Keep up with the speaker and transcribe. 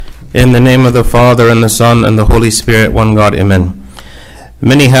In the name of the Father, and the Son, and the Holy Spirit, one God, Amen.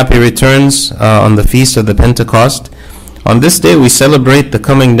 Many happy returns on the feast of the Pentecost. On this day we celebrate the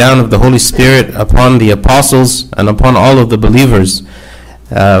coming down of the Holy Spirit upon the apostles and upon all of the believers.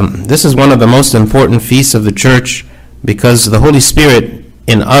 This is one of the most important feasts of the church because the Holy Spirit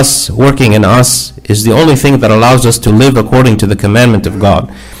in us, working in us, is the only thing that allows us to live according to the commandment of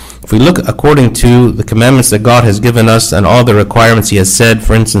God. If we look according to the commandments that God has given us and all the requirements He has said,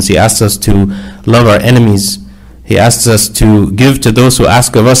 for instance, He asks us to love our enemies. He asks us to give to those who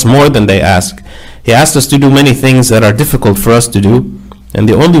ask of us more than they ask. He asks us to do many things that are difficult for us to do. And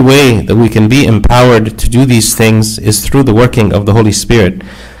the only way that we can be empowered to do these things is through the working of the Holy Spirit.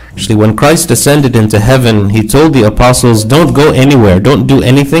 Actually, when Christ ascended into heaven, He told the apostles, don't go anywhere, don't do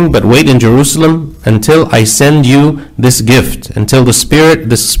anything, but wait in Jerusalem until I send you this gift, until the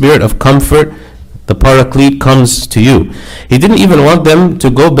Spirit of comfort, the Paraclete, comes to you. He didn't even want them to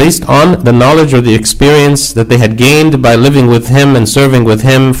go based on the knowledge or the experience that they had gained by living with Him and serving with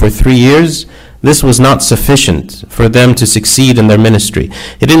Him for 3 years. This was not sufficient for them to succeed in their ministry.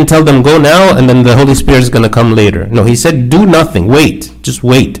 He didn't tell them, go now, and then the Holy Spirit is going to come later. No, He said, do nothing. Wait. Just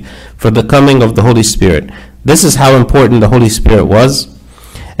wait for the coming of the Holy Spirit. This is how important the Holy Spirit was.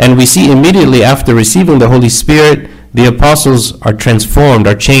 And we see immediately after receiving the Holy Spirit, the apostles are transformed,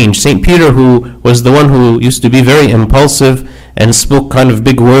 are changed. St. Peter, who was the one who used to be very impulsive and spoke kind of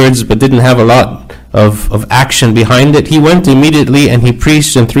big words but didn't have a lot of action behind it, he went immediately and he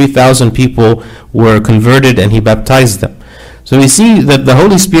preached, and 3,000 people were converted and he baptized them. So we see that the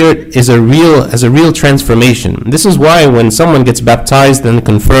Holy Spirit is a real transformation. This is why when someone gets baptized and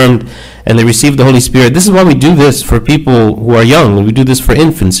confirmed and they receive the Holy Spirit, this is why we do this for people who are young. We do this for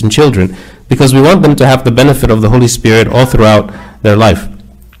infants and children because we want them to have the benefit of the Holy Spirit all throughout their life.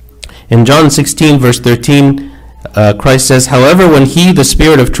 In John 16 verse 13, Christ says, however, when He, the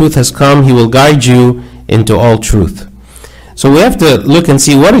Spirit of truth, has come, He will guide you into all truth. So we have to look and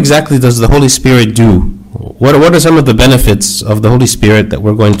see what exactly does the Holy Spirit do. What are some of the benefits of the Holy Spirit that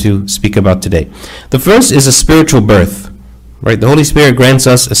we're going to speak about today? The first is a spiritual birth. Right? The Holy Spirit grants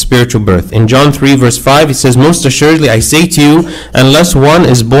us a spiritual birth. In John 3 verse 5, He says, most assuredly I say to you, unless one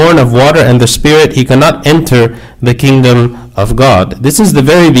is born of water and the Spirit, he cannot enter the kingdom of God. This is the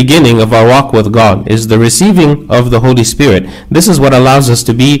very beginning of our walk with God, is the receiving of the Holy Spirit. This is what allows us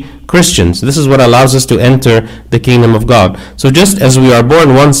to be Christians. This is what allows us to enter the kingdom of God. So just as we are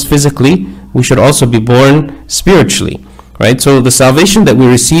born once physically, we should also be born spiritually. Right? So the salvation that we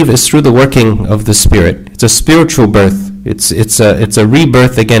receive is through the working of the Spirit. It's a spiritual birth. It's a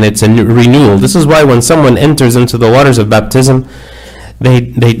rebirth again. It's a renewal. This is why when someone enters into the waters of baptism,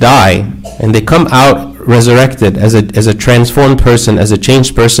 they die and they come out resurrected as a transformed person, as a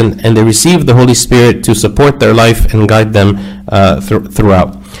changed person, and they receive the Holy Spirit to support their life and guide them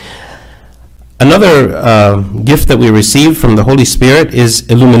throughout. Another gift that we receive from the Holy Spirit is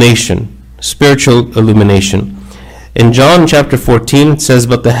illumination, spiritual illumination. In John chapter 14, it says,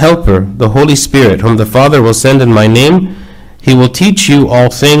 but the Helper, the Holy Spirit, whom the Father will send in my name, He will teach you all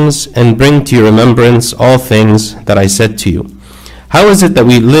things and bring to your remembrance all things that I said to you. How is it that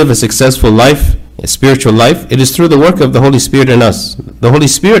we live a successful life, a spiritual life? It is through the work of the Holy Spirit in us. The Holy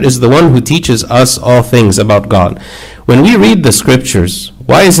Spirit is the one who teaches us all things about God. When we read the Scriptures,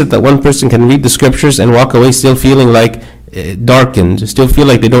 why is it that one person can read the Scriptures and walk away still feeling like darkened, still feel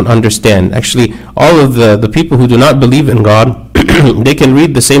like they don't understand? Actually, all of the people who do not believe in God, they can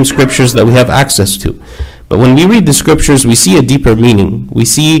read the same Scriptures that we have access to. But when we read the Scriptures, we see a deeper meaning. We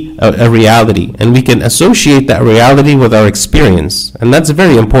see a reality, and we can associate that reality with our experience. And that's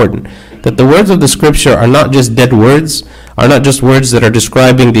very important, that the words of the Scripture are not just dead words, are not just words that are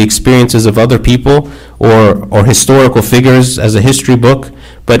describing the experiences of other people or historical figures as a history book,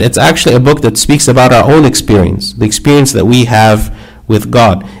 but it's actually a book that speaks about our own experience, the experience that we have with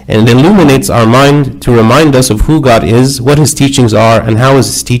God, and it illuminates our mind to remind us of who God is, what His teachings are, and how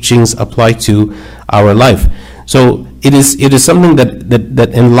His teachings apply to our life. So it is something that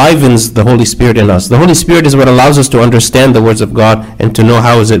enlivens the Holy Spirit in us. The Holy Spirit is what allows us to understand the words of God and to know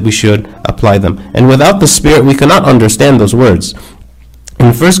how is it we should apply them. And without the Spirit, we cannot understand those words.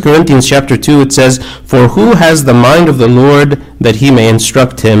 In 1 Corinthians chapter 2, it says, for who has the mind of the Lord that He may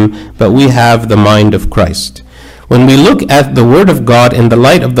instruct him, but we have the mind of Christ. When we look at the Word of God in the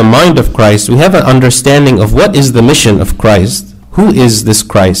light of the mind of Christ, we have an understanding of what is the mission of Christ. Who is this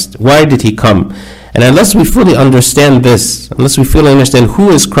Christ? Why did He come? And unless we fully understand this, unless we fully understand who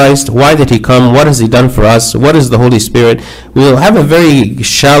is Christ, why did he come, what has he done for us, what is the Holy Spirit, we will have a very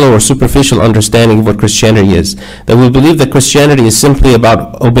shallow or superficial understanding of what Christianity is. That we believe that Christianity is simply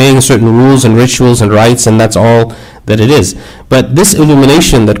about obeying certain rules and rituals and rites, and that's all that it is. But this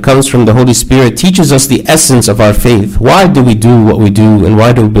illumination that comes from the Holy Spirit teaches us the essence of our faith. Why do we do what we do, and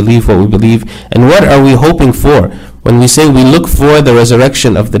why do we believe what we believe, and what are we hoping for? When we say we look for the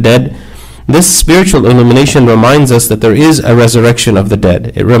resurrection of the dead, this spiritual illumination reminds us that there is a resurrection of the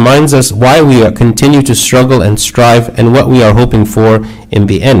dead. It reminds us why we continue to struggle and strive and what we are hoping for in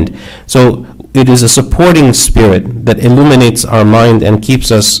the end. So it is a supporting spirit that illuminates our mind and keeps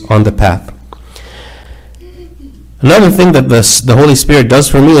us on the path. Another thing that the Holy Spirit does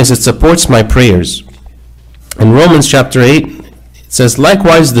for me is it supports my prayers. In Romans chapter 8, it says,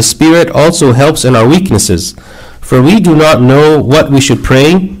 "Likewise the Spirit also helps in our weaknesses, for we do not know what we should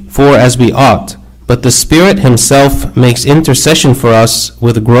pray for as we ought, but the Spirit himself makes intercession for us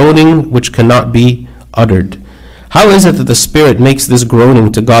with groaning which cannot be uttered." How is it that the Spirit makes this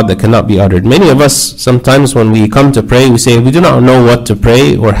groaning to God that cannot be uttered? Many of us, sometimes when we come to pray, we say we do not know what to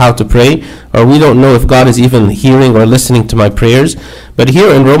pray or how to pray, or we don't know if God is even hearing or listening to my prayers. But here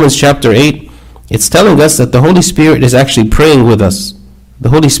in Romans chapter 8, it's telling us that the Holy Spirit is actually praying with us.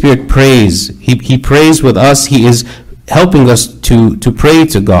 The Holy Spirit prays. He prays with us. He is helping us to pray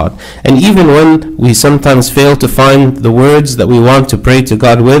to God. And even when we sometimes fail to find the words that we want to pray to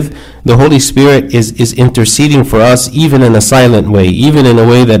God with, the Holy Spirit is interceding for us, even in a silent way, even in a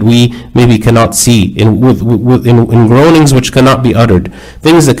way that we maybe cannot see, in groanings which cannot be uttered,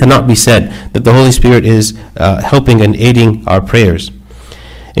 things that cannot be said, that the Holy Spirit is helping and aiding our prayers.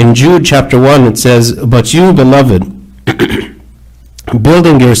 In Jude chapter 1 it says, "But you, beloved,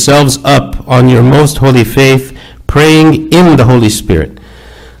 building yourselves up on your most holy faith, praying in the Holy Spirit."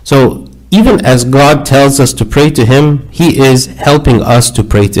 So even as God tells us to pray to him, he is helping us to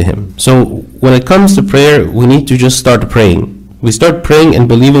pray to him. So when it comes to prayer, we need to just start praying. We start praying and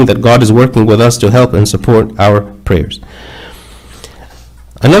believing that God is working with us to help and support our prayers.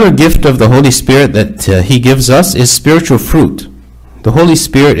 Another gift of the Holy Spirit that he gives us is spiritual fruit. The Holy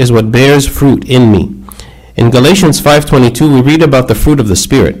Spirit is what bears fruit in me. In Galatians 5:22, we read about the fruit of the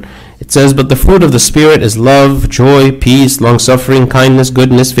Spirit. It says, "But the fruit of the Spirit is love, joy, peace, long-suffering, kindness,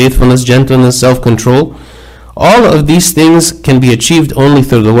 goodness, faithfulness, gentleness, self-control. All of these things can be achieved only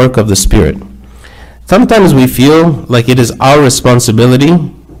through the work of the Spirit." Sometimes we feel like it is our responsibility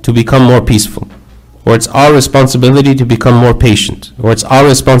to become more peaceful, or it's our responsibility to become more patient, or it's our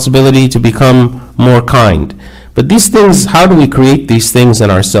responsibility to become more kind. But these things, how do we create these things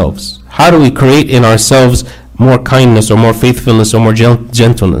in ourselves? How do we create in ourselves more kindness or more faithfulness or more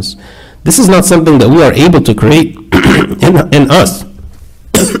gentleness? This is not something that we are able to create in us.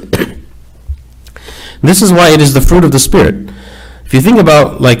 This is why it is the fruit of the Spirit. If you think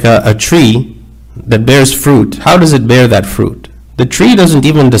about like a tree that bears fruit, how does it bear that fruit? The tree doesn't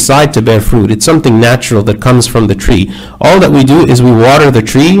even decide to bear fruit. It's something natural that comes from the tree. All that we do is we water the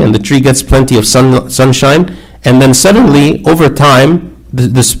tree, and the tree gets plenty of sunshine, and then suddenly, over time,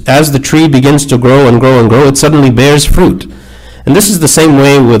 as the tree begins to grow and grow and grow, it suddenly bears fruit. And this is the same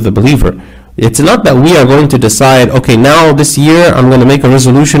way with the believer. It's not that we are going to decide, okay, now this year I'm going to make a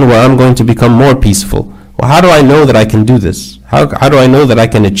resolution where I'm going to become more peaceful. Well, how do I know that I can do this? How do I know that I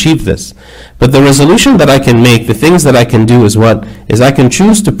can achieve this? But the resolution that I can make, the things that I can do is what? Is I can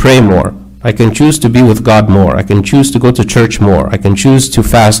choose to pray more. I can choose to be with God more. I can choose to go to church more. I can choose to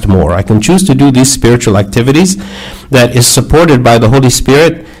fast more. I can choose to do these spiritual activities that is supported by the Holy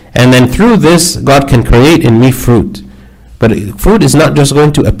Spirit. And then through this, God can create in me fruit. But fruit is not just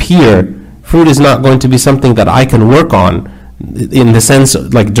going to appear. Fruit is not going to be something that I can work on in the sense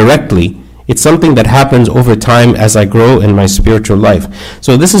like directly. It's something that happens over time as I grow in my spiritual life.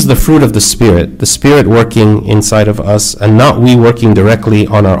 So this is the fruit of the Spirit working inside of us, and not we working directly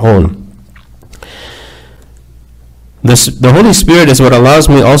on our own. The Holy Spirit is what allows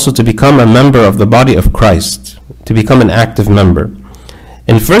me also to become a member of the body of Christ, to become an active member.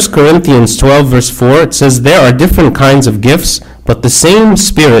 In 1 Corinthians 12 verse 4, it says, "There are different kinds of gifts, but the same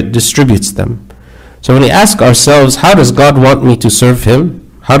Spirit distributes them." So when we ask ourselves, how does God want me to serve him?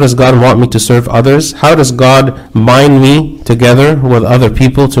 How does God want me to serve others? How does God bind me together with other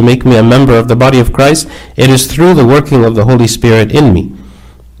people to make me a member of the body of Christ? It is through the working of the Holy Spirit in me.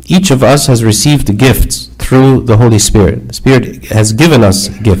 Each of us has received gifts through the Holy Spirit. The Spirit has given us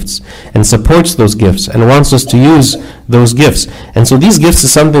gifts and supports those gifts and wants us to use those gifts. And so these gifts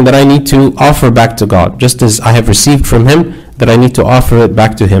is something that I need to offer back to God. Just as I have received from him, that I need to offer it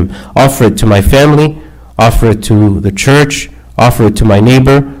back to him. Offer it to my family, offer it to the church, offer it to my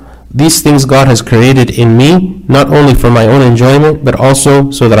neighbor, these things God has created in me, not only for my own enjoyment, but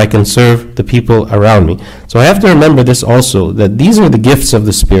also so that I can serve the people around me. So I have to remember this also, that these are the gifts of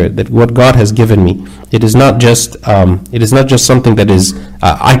the Spirit, that what God has given me. It is not just something that is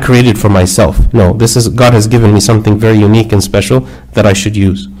I created for myself. No, God has given me something very unique and special that I should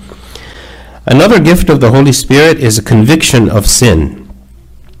use. Another gift of the Holy Spirit is a conviction of sin.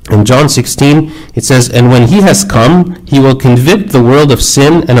 In John 16, it says, "And when he has come, he will convict the world of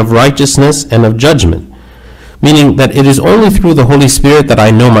sin and of righteousness and of judgment." Meaning that it is only through the Holy Spirit that I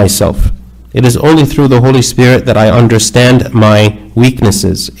know myself. It is only through the Holy Spirit that I understand my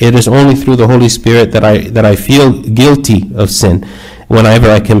weaknesses. It is only through the Holy Spirit that I feel guilty of sin whenever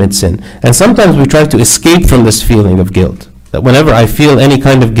I commit sin. And sometimes we try to escape from this feeling of guilt. That whenever I feel any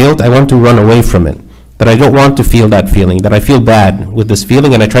kind of guilt, I want to run away from it. That I don't want to feel that feeling, that I feel bad with this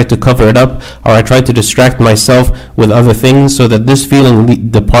feeling, and I try to cover it up, or I try to distract myself with other things so that this feeling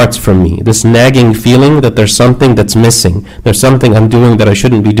departs from me. This nagging feeling that there's something that's missing. There's something I'm doing that I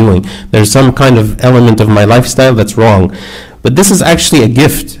shouldn't be doing. There's some kind of element of my lifestyle that's wrong. But this is actually a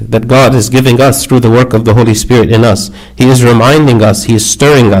gift that God is giving us through the work of the Holy Spirit in us. He is reminding us, He is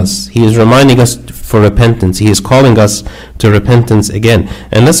stirring us, He is reminding us for repentance. He is calling us to repentance again.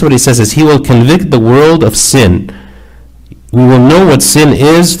 And that's what He says, is He will convict the world of sin. We will know what sin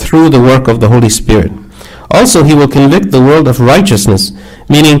is through the work of the Holy Spirit. Also, He will convict the world of righteousness,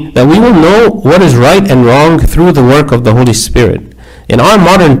 meaning that we will know what is right and wrong through the work of the Holy Spirit. In our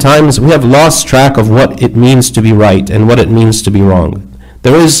modern times, we have lost track of what it means to be right and what it means to be wrong.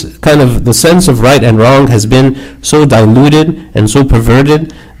 There is kind of the sense of right and wrong has been so diluted and so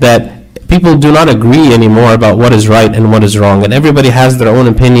perverted that people do not agree anymore about what is right and what is wrong, and everybody has their own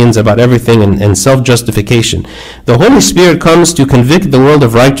opinions about everything and self-justification. The Holy Spirit comes to convict the world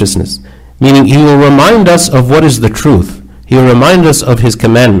of righteousness, meaning He will remind us of what is the truth. He will remind us of His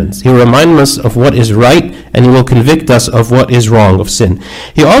commandments. He will remind us of what is right, and He will convict us of what is wrong, of sin.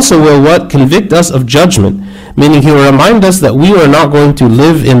 He also will convict us of judgment, meaning He will remind us that we are not going to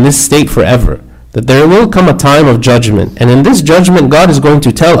live in this state forever, that there will come a time of judgment, and in this judgment God is going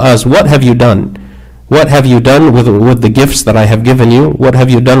to tell us, what have you done? What have you done with the gifts that I have given you? What have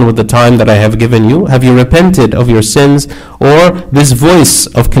you done with the time that I have given you? Have you repented of your sins? Or this voice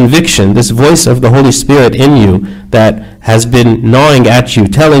of conviction, this voice of the Holy Spirit in you that has been gnawing at you,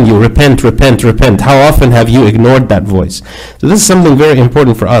 telling you, repent, repent, repent. How often have you ignored that voice? So this is something very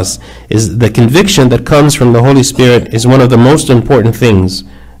important for us, is the conviction that comes from the Holy Spirit is one of the most important things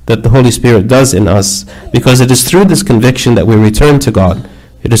that the Holy Spirit does in us, because it is through this conviction that we return to God.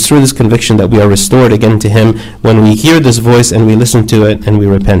 It is through this conviction that we are restored again to Him when we hear this voice and we listen to it and we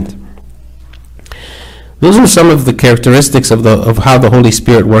repent. Those are some of the characteristics of how the Holy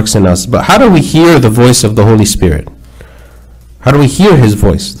Spirit works in us. But how do we hear the voice of the Holy Spirit? How do we hear His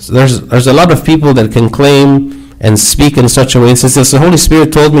voice? There's a lot of people that can claim and speak in such a way. It says, the Holy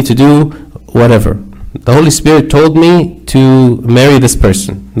Spirit told me to do whatever. The Holy Spirit told me to marry this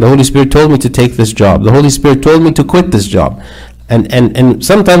person. The Holy Spirit told me to take this job. The Holy Spirit told me to quit this job. And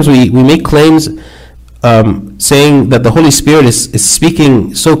sometimes we make claims saying that the Holy Spirit is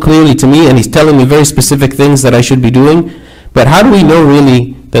speaking so clearly to me and He's telling me very specific things that I should be doing. But how do we know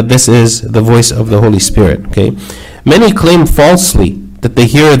really that this is the voice of the Holy Spirit? Okay, many claim falsely that they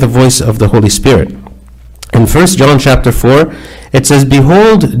hear the voice of the Holy Spirit. In 1 John chapter 4, it says,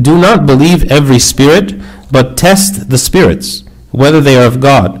 "Behold, do not believe every spirit, but test the spirits, whether they are of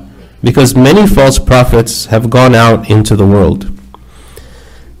God, because many false prophets have gone out into the world."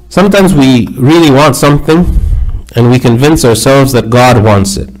 Sometimes we really want something, and we convince ourselves that God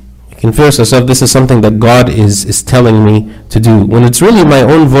wants it. We convince ourselves this is something that God is telling me to do, when it's really my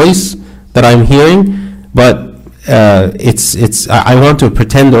own voice that I'm hearing, but I want to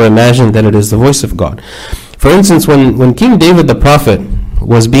pretend or imagine that it is the voice of God. For instance, when King David the prophet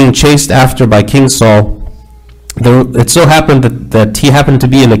was being chased after by King Saul, it so happened that he happened to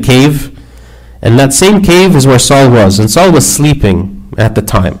be in a cave, and that same cave is where Saul was, and Saul was sleeping at the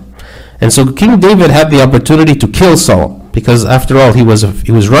time. And so King David had the opportunity to kill Saul, because after all he was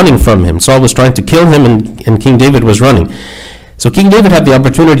running from him. Saul was trying to kill him, and King David was running. So King David had the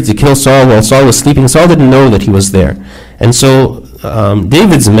opportunity to kill Saul while Saul was sleeping. Saul didn't know that he was there. And so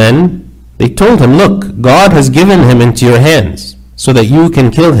David's men, they told him, "Look, God has given him into your hands so that you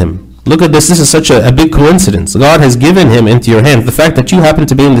can kill him. Look at this. This is such a big coincidence. God has given him into your hands. The fact that you happen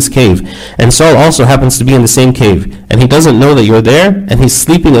to be in this cave, and Saul also happens to be in the same cave, and he doesn't know that you're there, and he's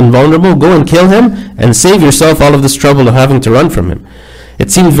sleeping and vulnerable. Go and kill him and save yourself all of this trouble of having to run from him."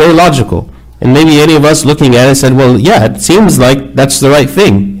 It seemed very logical. And maybe any of us looking at it said, well, yeah, it seems like that's the right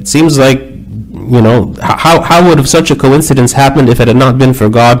thing. It seems like, how would have such a coincidence happened if it had not been for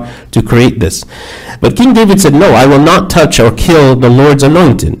God to create this? But King David said, no, I will not touch or kill the Lord's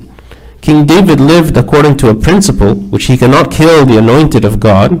anointed. King David lived according to a principle which he cannot kill the anointed of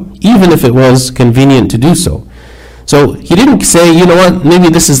God, even if it was convenient to do so. So he didn't say, you know what, maybe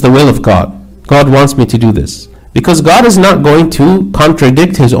this is the will of God. God wants me to do this. Because God is not going to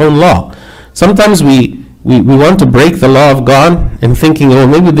contradict his own law. Sometimes we want to break the law of God and thinking, oh,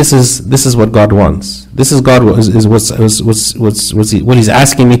 maybe this is what God wants. This is God is what he's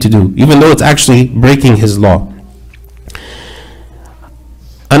asking me to do, even though it's actually breaking his law.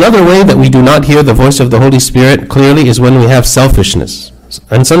 Another way that we do not hear the voice of the Holy Spirit clearly is when we have selfishness.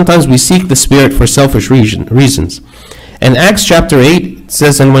 And sometimes we seek the Spirit for selfish reasons. In Acts chapter 8, it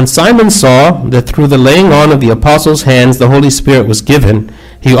says, and when Simon saw that through the laying on of the apostles' hands the Holy Spirit was given,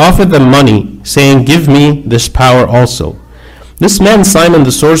 he offered them money, saying, give me this power also. This man Simon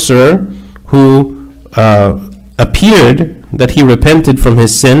the sorcerer, who appeared that he repented from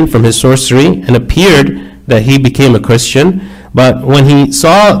his sin, from his sorcery, and appeared that he became a Christian, but when he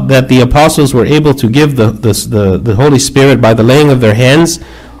saw that the apostles were able to give the Holy Spirit by the laying of their hands,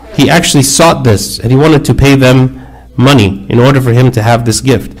 he actually sought this, and he wanted to pay them money in order for him to have this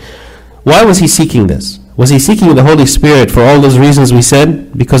gift. Why was he seeking this? Was he seeking the Holy Spirit for all those reasons we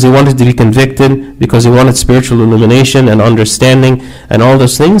said? Because he wanted to be convicted, because he wanted spiritual illumination and understanding and all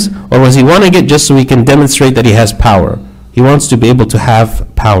those things? Or was he wanting it just so he can demonstrate that he has power? He wants to be able to have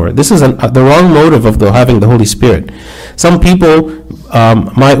power. This is the wrong motive of having the Holy Spirit. Some people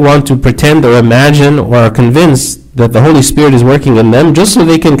might want to pretend or imagine or are convinced that the Holy Spirit is working in them just so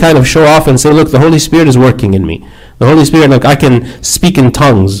they can kind of show off and say, look, the Holy Spirit is working in me. The Holy Spirit, like, I can speak in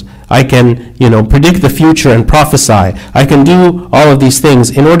tongues. I can, predict the future and prophesy. I can do all of these things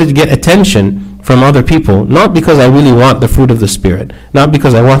in order to get attention from other people, not because I really want the fruit of the Spirit, not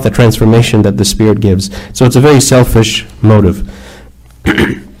because I want the transformation that the Spirit gives. So it's a very selfish motive.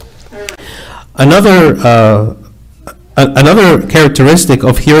 Another characteristic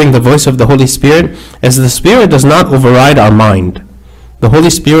of hearing the voice of the Holy Spirit is the Spirit does not override our mind. The Holy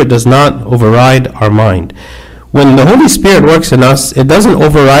Spirit does not override our mind. When the Holy Spirit works in us, it doesn't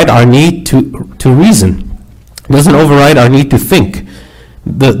override our need to reason. It doesn't override our need to think.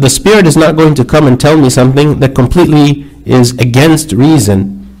 The Spirit is not going to come and tell me something that completely is against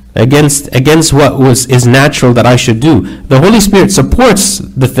reason, against what is natural that I should do. The Holy Spirit supports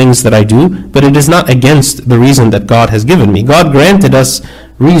the things that I do, but it is not against the reason that God has given me. God granted us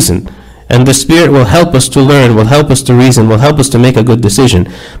reason, and the Spirit will help us to learn, will help us to reason, will help us to make a good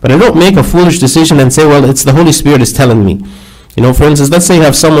decision. But I don't make a foolish decision and say, well, it's the Holy Spirit is telling me. For instance, let's say you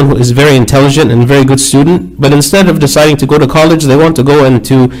have someone who is very intelligent and a very good student, but instead of deciding to go to college, they want to go and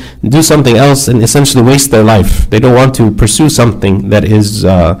to do something else and essentially waste their life. They don't want to pursue something that is,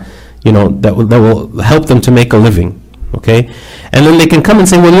 that will help them to make a living. Okay? And then they can come and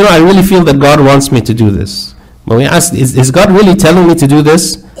say, well, I really feel that God wants me to do this. But we ask, is God really telling me to do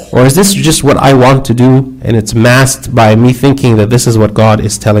this? Or is this just what I want to do, and it's masked by me thinking that this is what God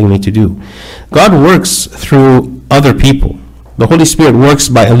is telling me to do? God works through other people. The Holy Spirit works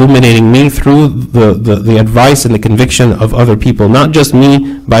by illuminating me through the advice and the conviction of other people, not just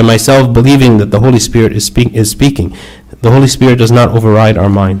me by myself believing that the Holy Spirit is speaking. The Holy Spirit does not override our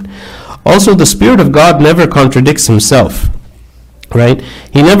mind. Also, the Spirit of God never contradicts himself. Right?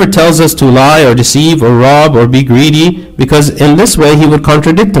 He never tells us to lie or deceive or rob or be greedy, because in this way he would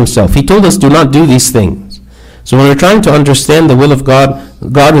contradict himself. He told us, do not do these things. So when we're trying to understand the will of God,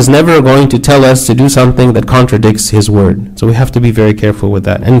 God is never going to tell us to do something that contradicts his word. So we have to be very careful with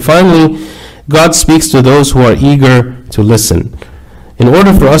that. And finally, God speaks to those who are eager to listen. In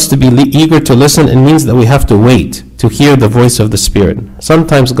order for us to be eager to listen, it means that we have to wait to hear the voice of the Spirit.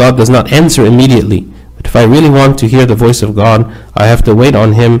 Sometimes God does not answer immediately. But if I really want to hear the voice of God, I have to wait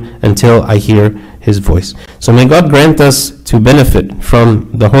on him until I hear his voice. So may God grant us to benefit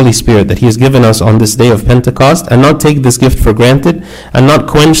from the Holy Spirit that he has given us on this day of Pentecost, and not take this gift for granted, and not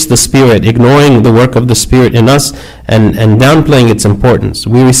quench the Spirit, ignoring the work of the Spirit in us, and downplaying its importance.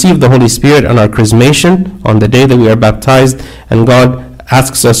 We receive the Holy Spirit on our chrismation, on the day that we are baptized, and God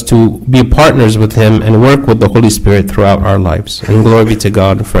asks us to be partners with him and work with the Holy Spirit throughout our lives. And glory be to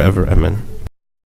God forever. Amen.